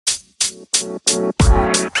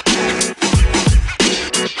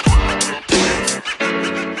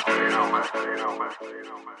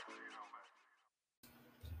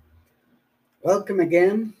Welcome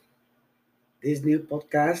again, this new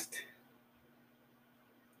podcast.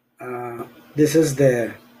 This is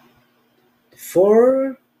the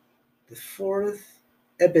fourth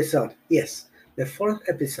episode. Yes, the fourth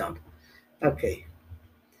episode. Okay,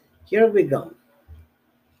 here we go.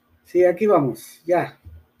 Sí, aquí vamos. Ya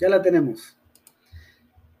la tenemos.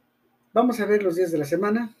 Vamos a ver los días de la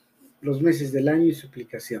semana, los meses del año y su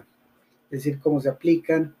aplicación. Es decir, cómo se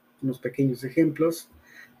aplican, unos pequeños ejemplos.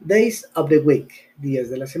 Days of the week, días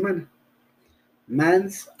de la semana.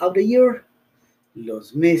 Months of the year,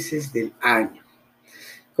 los meses del año.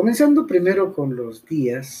 Comenzando primero con los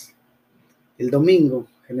días, el domingo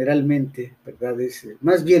generalmente, ¿verdad?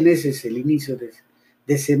 Más bien ese es el inicio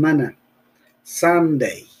de semana.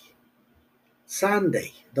 Sunday,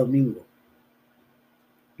 domingo.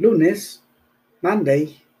 Lunes,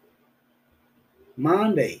 Monday.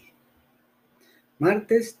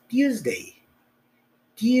 Martes, Tuesday.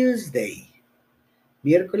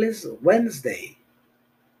 Miércoles, Wednesday.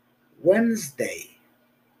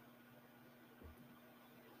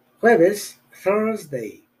 Jueves,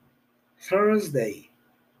 Thursday.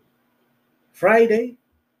 Friday,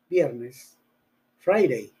 viernes.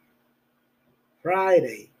 Friday,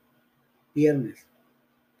 viernes.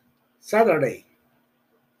 Saturday,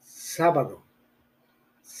 sábado.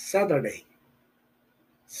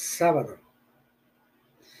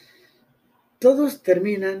 Todos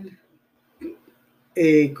terminan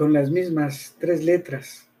con las mismas tres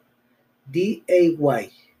letras.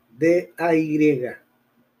 D-A-Y. D-A-Y.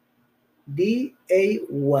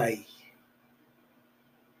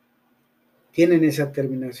 Tienen esa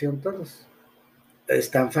terminación todos.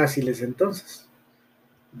 Están fáciles entonces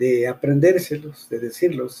de aprendérselos, de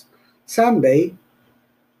decirlos. Sunday,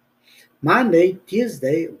 Monday,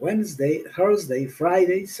 Tuesday, Wednesday, Thursday,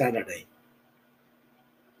 Friday, Saturday.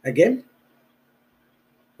 Again.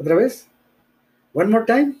 ¿Otra vez? One more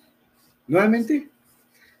time. Nuevamente.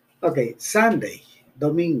 Ok. Sunday,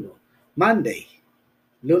 domingo. Monday,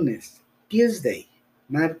 lunes. Tuesday,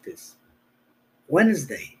 martes.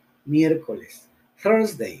 Wednesday, miércoles.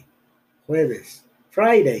 Thursday, jueves.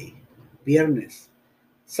 Friday, viernes.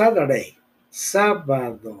 Saturday,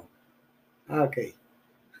 sábado. Ok.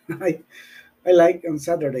 I like on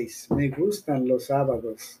Saturdays. Me gustan los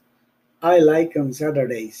sábados. I like on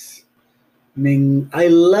Saturdays. I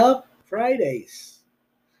love Fridays.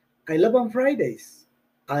 I love on Fridays.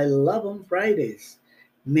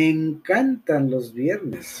 Me encantan los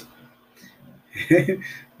viernes.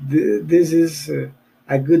 This is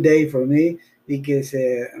a good day for me because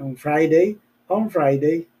on Friday,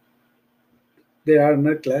 there are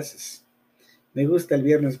no classes. Me gusta el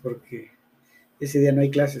viernes porque ese día no hay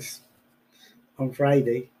clases. On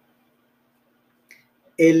Friday.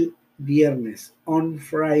 El viernes. On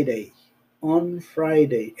Friday,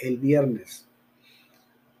 el viernes.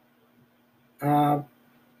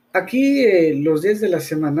 Aquí los días de la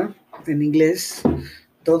semana, en inglés,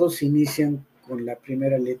 todos inician con la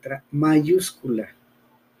primera letra mayúscula.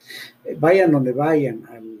 Vayan donde vayan,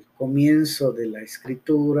 al comienzo de la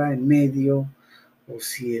escritura, en medio, o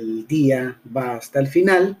si el día va hasta el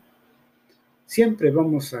final, siempre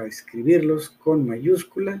vamos a escribirlos con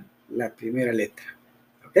mayúscula, la primera letra.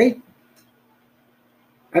 ¿Ok?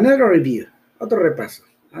 Another review. Otro repaso.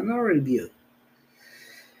 Another review.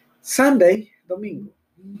 Sunday, domingo.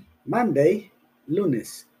 Monday,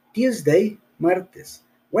 lunes. Tuesday, martes.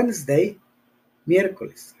 Wednesday,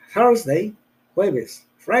 miércoles. Thursday, jueves.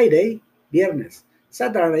 Friday, viernes.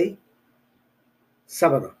 Saturday,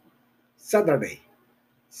 sábado. Saturday.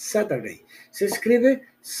 Se escribe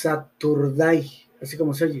Saturday, así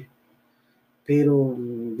como se oye. Pero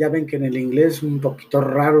ya ven que en el inglés un poquito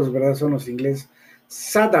raros, ¿verdad? Son los ingleses.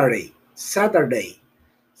 Saturday.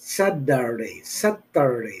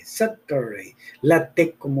 La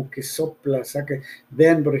T como que sopla, saca.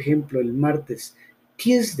 Vean, por ejemplo, el martes.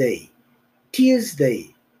 Tuesday.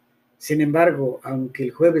 Sin embargo, aunque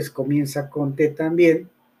el jueves comienza con T también,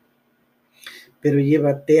 pero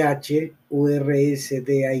lleva TH,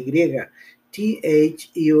 URSDAY.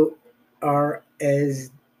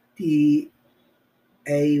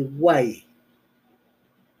 THURSDAY.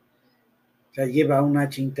 O sea, lleva un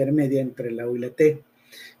H intermedia entre la U y la T.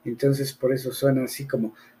 Entonces, por eso suena así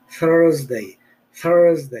como Thursday.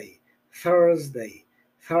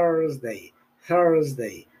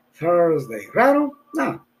 ¿Raro?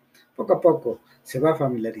 No. Poco a poco se va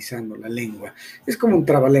familiarizando la lengua. Es como un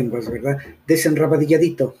trabalenguas, ¿verdad?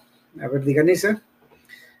 Desenrabadilladito. A ver, digan esa.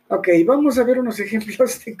 Ok, vamos a ver unos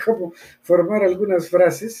ejemplos de cómo formar algunas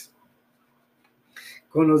frases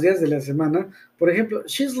con los días de la semana. Por ejemplo,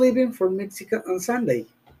 she's leaving for Mexico on Sunday.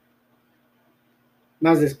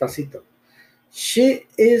 Más despacito. She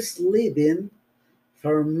is leaving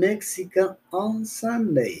for Mexico on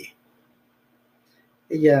Sunday.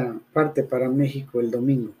 Ella parte para México el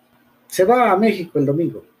domingo. Se va a México el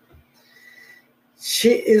domingo.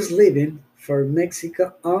 She is leaving for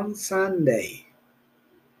Mexico on Sunday.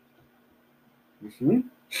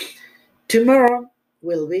 Tomorrow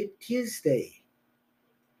will be Tuesday.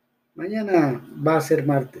 Mañana va a ser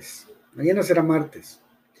martes. Mañana será martes.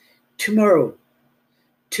 Tomorrow,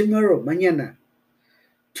 mañana.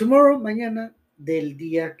 Tomorrow, mañana del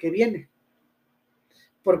día que viene.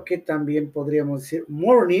 Porque también podríamos decir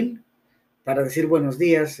morning para decir buenos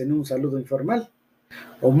días en un saludo informal.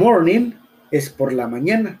 O morning es por la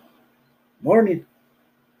mañana. Morning.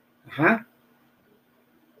 Ajá.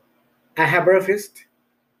 I have breakfast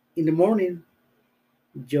in the morning.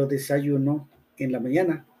 Yo desayuno en la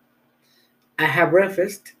mañana. I have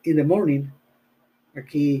breakfast in the morning.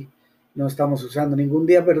 Aquí no estamos usando ningún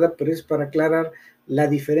día, ¿verdad? Pero es para aclarar la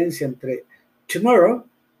diferencia entre tomorrow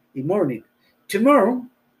y morning. Tomorrow,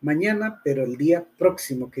 mañana, pero el día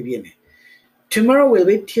próximo que viene. Tomorrow will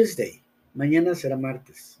be Tuesday. Mañana será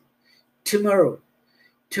martes. Tomorrow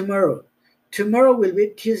will be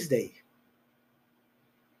Tuesday.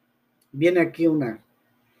 Viene aquí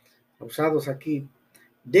usados aquí.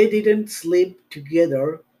 They didn't sleep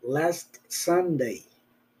together last Sunday.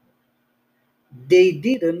 They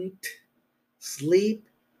didn't sleep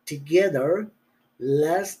together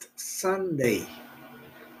last Sunday.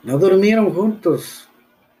 No durmieron juntos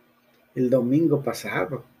el domingo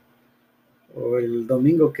pasado o el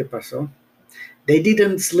domingo que pasó. They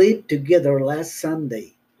didn't sleep together last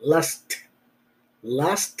Sunday. Last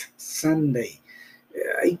Sunday.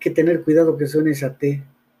 Hay que tener cuidado que suene esa T.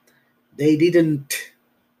 They didn't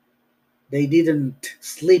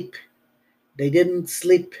sleep. They didn't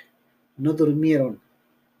sleep. No durmieron.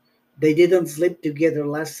 They didn't sleep together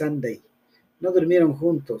last Sunday. No durmieron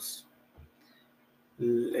juntos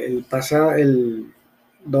el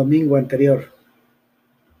domingo anterior.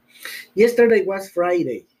 Yesterday was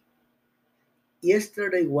Friday.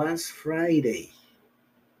 Yesterday was Friday.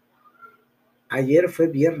 Ayer fue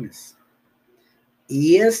viernes.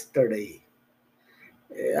 Yesterday.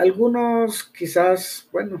 Algunos quizás,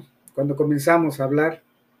 bueno, cuando comenzamos a hablar,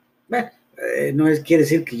 no quiere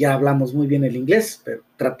decir que ya hablamos muy bien el inglés, pero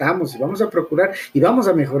tratamos y vamos a procurar y vamos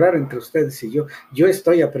a mejorar entre ustedes y yo. Yo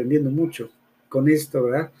estoy aprendiendo mucho con esto,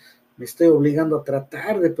 ¿verdad? Me estoy obligando a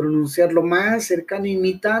tratar de pronunciar lo más cercano,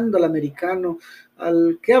 imitando al americano,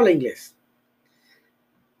 al que habla inglés.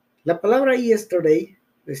 La palabra yesterday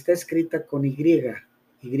está escrita con Y,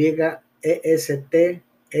 Y-E-S-T-E-R-D-A-Y.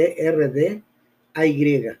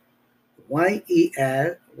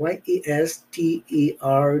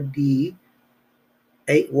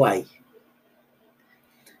 Y-E-S-T-E-R-D-A-Y.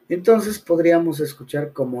 Entonces podríamos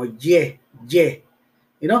escuchar como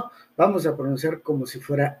 ¿no? Vamos a pronunciar como si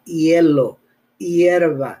fuera hielo,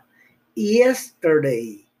 hierba.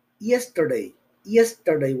 Yesterday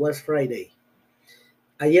was Friday.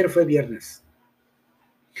 Ayer fue viernes.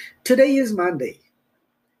 Today is Monday.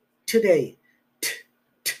 Today.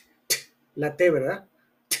 La T, ¿verdad?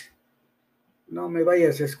 No me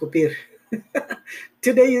vayas a escupir.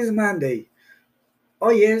 Today is Monday.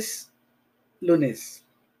 Hoy es lunes.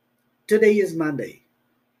 Today is Monday.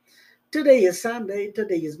 Today is Sunday.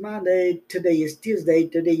 Today is Monday. Today is Tuesday.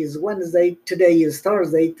 Today is Wednesday. Today is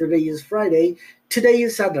Thursday. Today is Friday. Today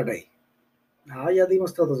is Saturday. Ya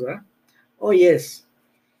dimos todos, ¿verdad? Hoy es.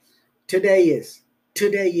 Today is.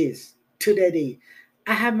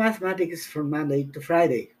 I have mathematics from Monday to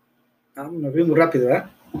Friday. Me fui muy rápido, ¿verdad?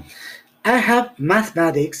 I have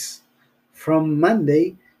mathematics from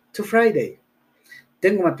Monday to Friday.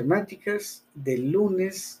 Tengo matemáticas de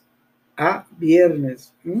lunes a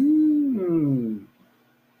viernes.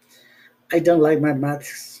 I don't like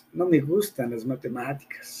mathematics. No me gustan las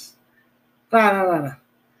matemáticas. No.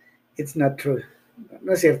 It's not true.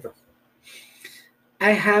 No es cierto.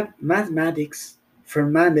 I have mathematics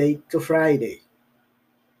from Monday to Friday.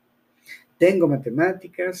 Tengo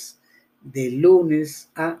matemáticas de lunes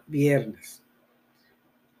a viernes.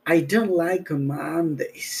 I don't like on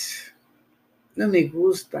Mondays. No me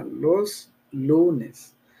gustan los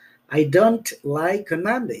lunes. I don't like on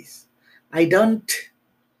Mondays. I don't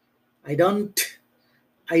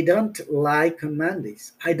like on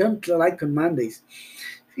Mondays. I don't like on Mondays.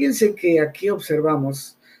 Fíjense que aquí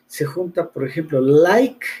observamos, se junta, por ejemplo,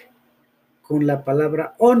 like con la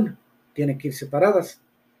palabra on. Tienen que ir separadas.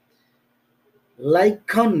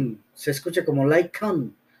 Like on. Se escucha como like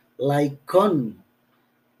on. Like on.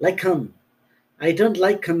 Like on. I don't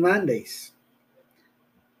like on Mondays.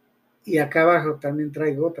 Y acá abajo también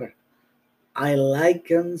traigo otra. I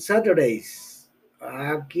like on Saturdays.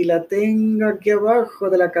 Aquí la tengo, aquí abajo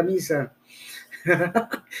de la camisa.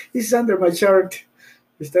 It's under my shirt.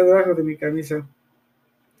 Está debajo de mi camisa.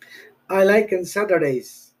 I like on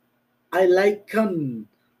Saturdays. I like on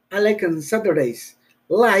Saturdays.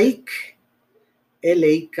 Like,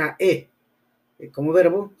 L-I-K-E. Como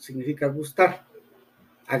verbo significa gustar,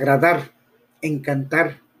 agradar,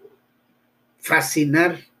 encantar,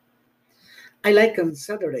 fascinar. I like on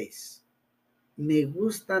Saturdays. Me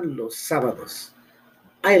gustan los sábados.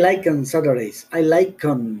 I like on Saturdays. I like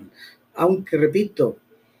on. Aunque repito,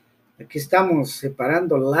 aquí estamos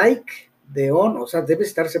separando like de on, o sea, debe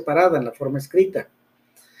estar separada en la forma escrita.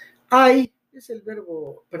 I es el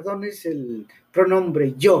verbo, perdón, es el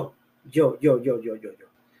pronombre yo. Yo.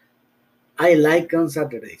 I like on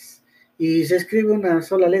Saturdays. Y se escribe una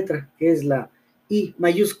sola letra, que es la I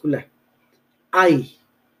mayúscula. I,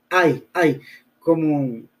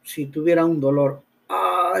 como si tuviera un dolor.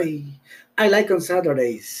 I like on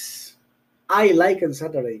Saturdays. I like on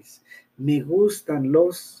Saturdays. Me gustan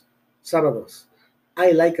los sábados.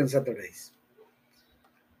 I like on Saturdays.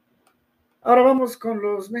 Ahora vamos con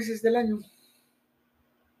los meses del año,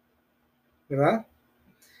 ¿verdad?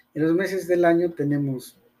 En los meses del año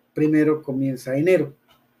tenemos, primero comienza enero.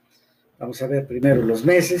 Vamos a ver primero los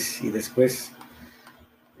meses y después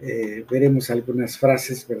veremos algunas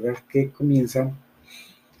frases, ¿verdad?, que comienzan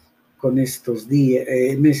con estos días,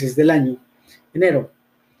 meses del año. Enero.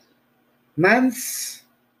 Months,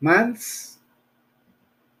 meses.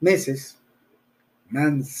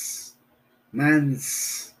 Months.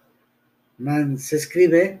 Se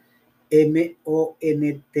escribe M-O-N-T-H-S.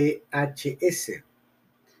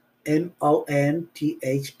 M-O-N-T-H-S.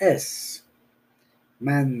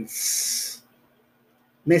 Months.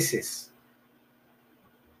 Meses.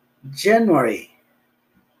 January,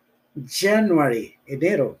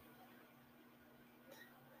 enero.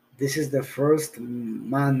 This is the first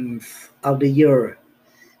month of the year.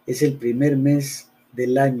 Es el primer mes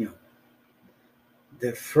del año.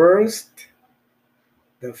 The first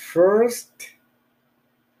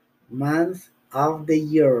month of the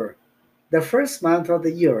year. The first month of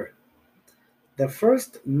the year. The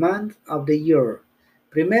first month of the year.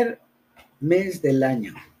 Primer mes del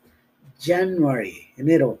año. January,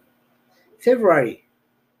 enero. February.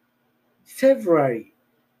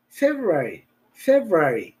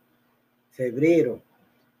 Febrero.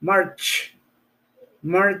 March.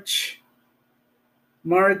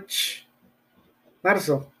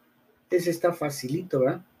 Marzo. Ese está facilito,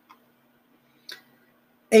 ¿verdad?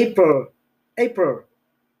 April.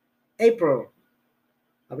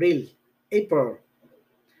 Abril. April.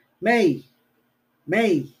 May.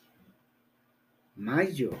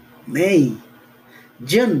 Mayo. May.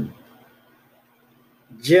 June.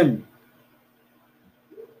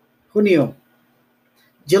 Junio.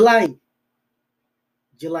 July.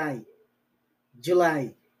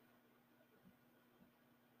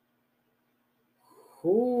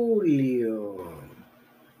 Julio.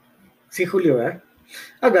 Sí, Julio, ¿verdad?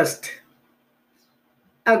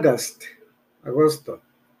 Agosto.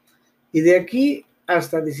 Y de aquí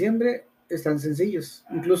hasta diciembre están sencillos,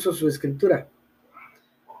 incluso su escritura.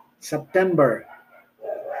 September,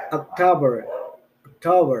 Octubre,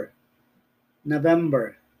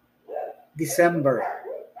 November, December.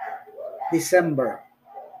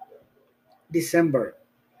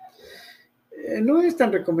 No es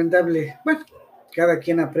tan recomendable. Bueno, cada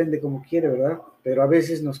quien aprende como quiere, ¿verdad? Pero a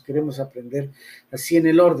veces nos queremos aprender así en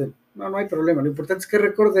el orden. No hay problema. Lo importante es que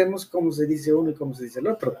recordemos cómo se dice uno y cómo se dice el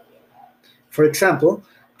otro. For example,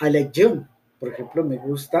 I like June. Por ejemplo, me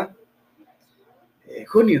gusta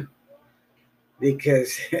junio.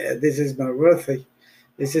 Because this is my birthday.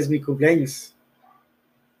 Ese es mi cumpleaños.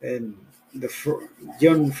 And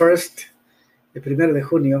June 1st, el 1 de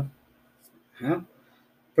junio.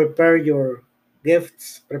 Prepare your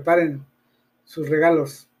gifts. Preparen sus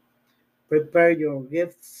regalos. Prepare your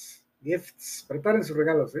gifts. Preparen sus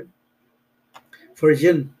regalos. For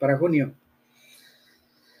June, para junio.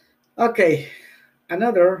 Okay,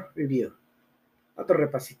 another review. Otro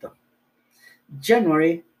repasito.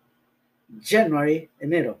 January,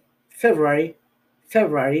 enero. February,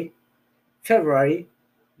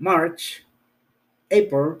 March,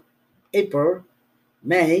 April,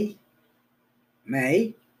 May,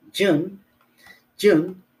 June,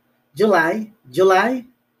 July,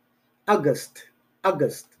 August,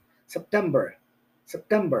 September,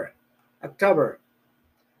 October,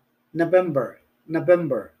 November,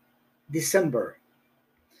 December.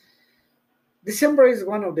 December is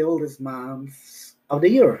one of the oldest months of the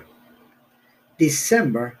year.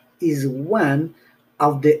 December is one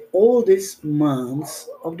of the oldest months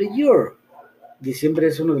of the year. Diciembre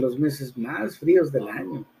es uno de los meses más fríos del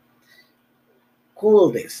año.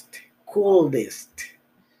 Coldest,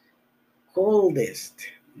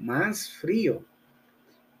 más frío,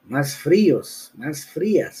 más fríos, más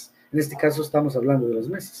frías. En este caso estamos hablando de los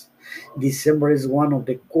meses. December is one of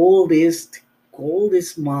the coldest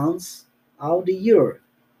months of the year.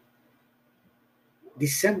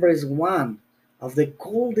 December is one of the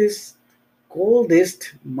coldest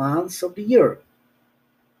months of the year.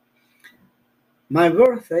 My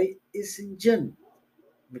birthday is in June.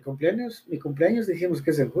 Mi cumpleaños dijimos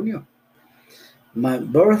que es en junio. My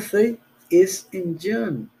birthday is in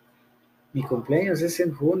June. Mi cumpleaños es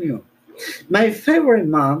en junio. My favorite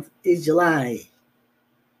month is July.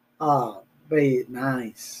 Oh, very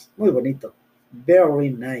nice. Muy bonito. Very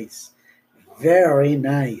nice. Very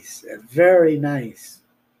nice. Very nice.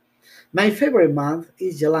 My favorite month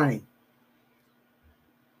is July.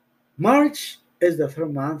 March is the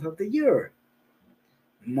third month of the year.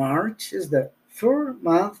 March is the third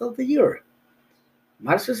month of the year.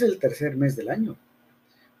 Marzo es el tercer mes del año.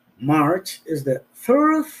 March is the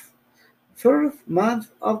third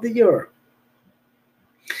month of the year.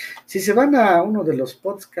 Si se van a uno de los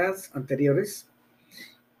podcasts anteriores,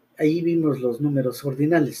 ahí vimos los números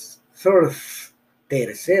ordinales. Third,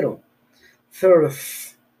 tercero. Third.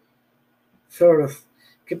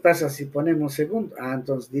 ¿Qué pasa si ponemos segundo?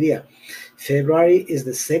 Entonces diría, February is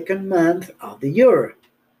the second month of the year.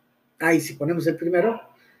 Y si ponemos el primero,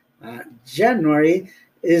 January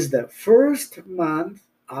is the first month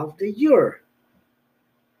of the year.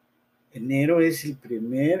 Enero es el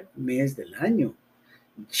primer mes del año.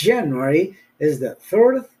 January is the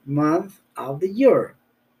third month of the year.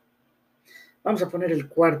 Vamos a poner el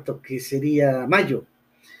cuarto, que sería mayo.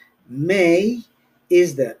 May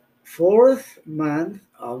is the fourth month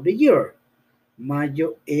of the year.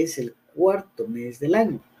 Mayo es el cuarto mes del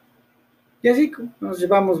año. Y así nos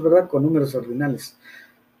llevamos, ¿verdad?, con números ordinales.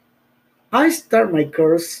 I start my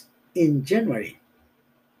course in January.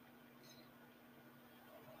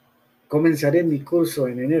 Comenzaré mi curso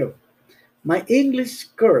en enero. My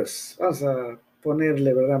English course. Vamos a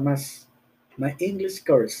ponerle, ¿verdad?, más. My English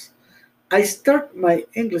course. I start my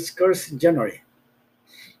English course in January.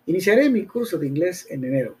 Iniciaré mi curso de inglés en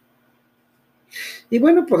enero. Y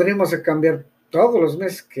bueno, podremos cambiar todos los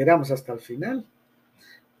meses que queramos hasta el final.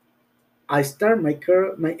 I start my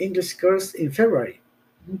English course in February.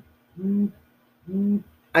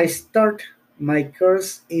 I start my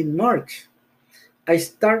course in March. I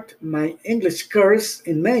start my English course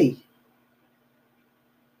in May.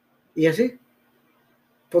 Y así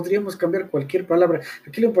podríamos cambiar cualquier palabra.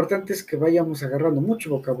 Aquí lo importante es que vayamos agarrando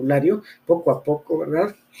mucho vocabulario, poco a poco,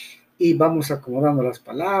 ¿verdad? Y vamos acomodando las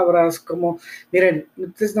palabras, como, miren,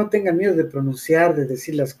 ustedes no tengan miedo de pronunciar, de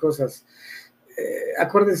decir las cosas.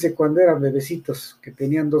 Acuérdense cuando eran bebecitos, que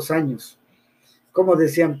tenían 2 años, como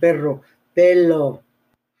decían perro, pelo,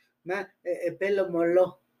 pelo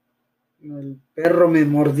moló, el perro me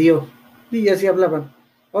mordió, y así hablaban.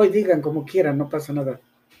 Hoy digan como quieran, no pasa nada.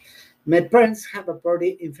 My parents have a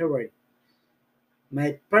party in February.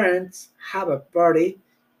 My parents have a party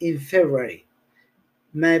in February.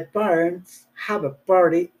 My parents have a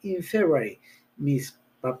party in February. Mis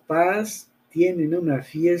papás tienen una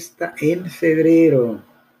fiesta en febrero.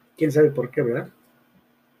 ¿Quién sabe por qué, verdad?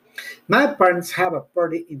 My parents have a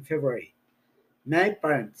party in February. My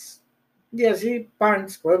parents. Y así,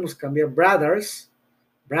 parents, podemos cambiar brothers,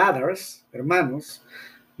 hermanos.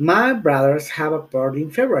 My brothers have a party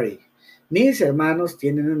in February. Mis hermanos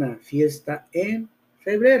tienen una fiesta en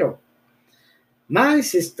febrero. My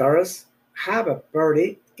sisters have a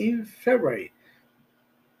party in February.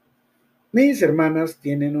 Mis hermanas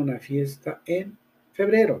tienen una fiesta en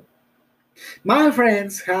febrero. My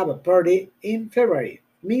friends have a party in February.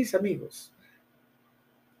 Mis amigos.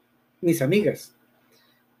 Mis amigas.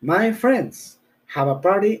 My friends have a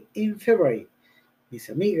party in February. Mis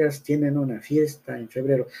amigas tienen una fiesta en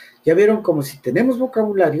febrero. Ya vieron, como si tenemos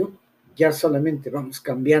vocabulario, ya solamente vamos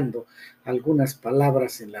cambiando algunas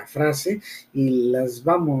palabras en la frase y las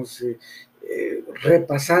vamos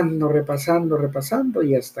repasando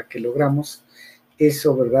y hasta que logramos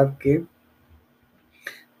eso, ¿verdad?, que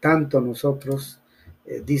tanto nosotros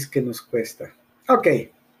dice que nos cuesta. Ok,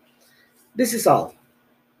 this is all.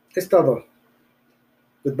 Es todo.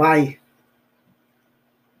 Goodbye.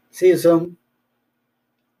 See you soon.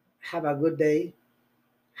 Have a good day.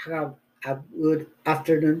 Have a good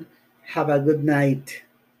afternoon. Have a good night.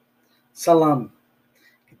 Salam.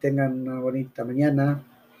 Que tengan una bonita mañana,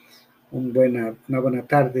 una buena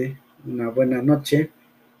tarde, una buena noche.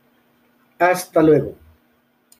 Hasta luego.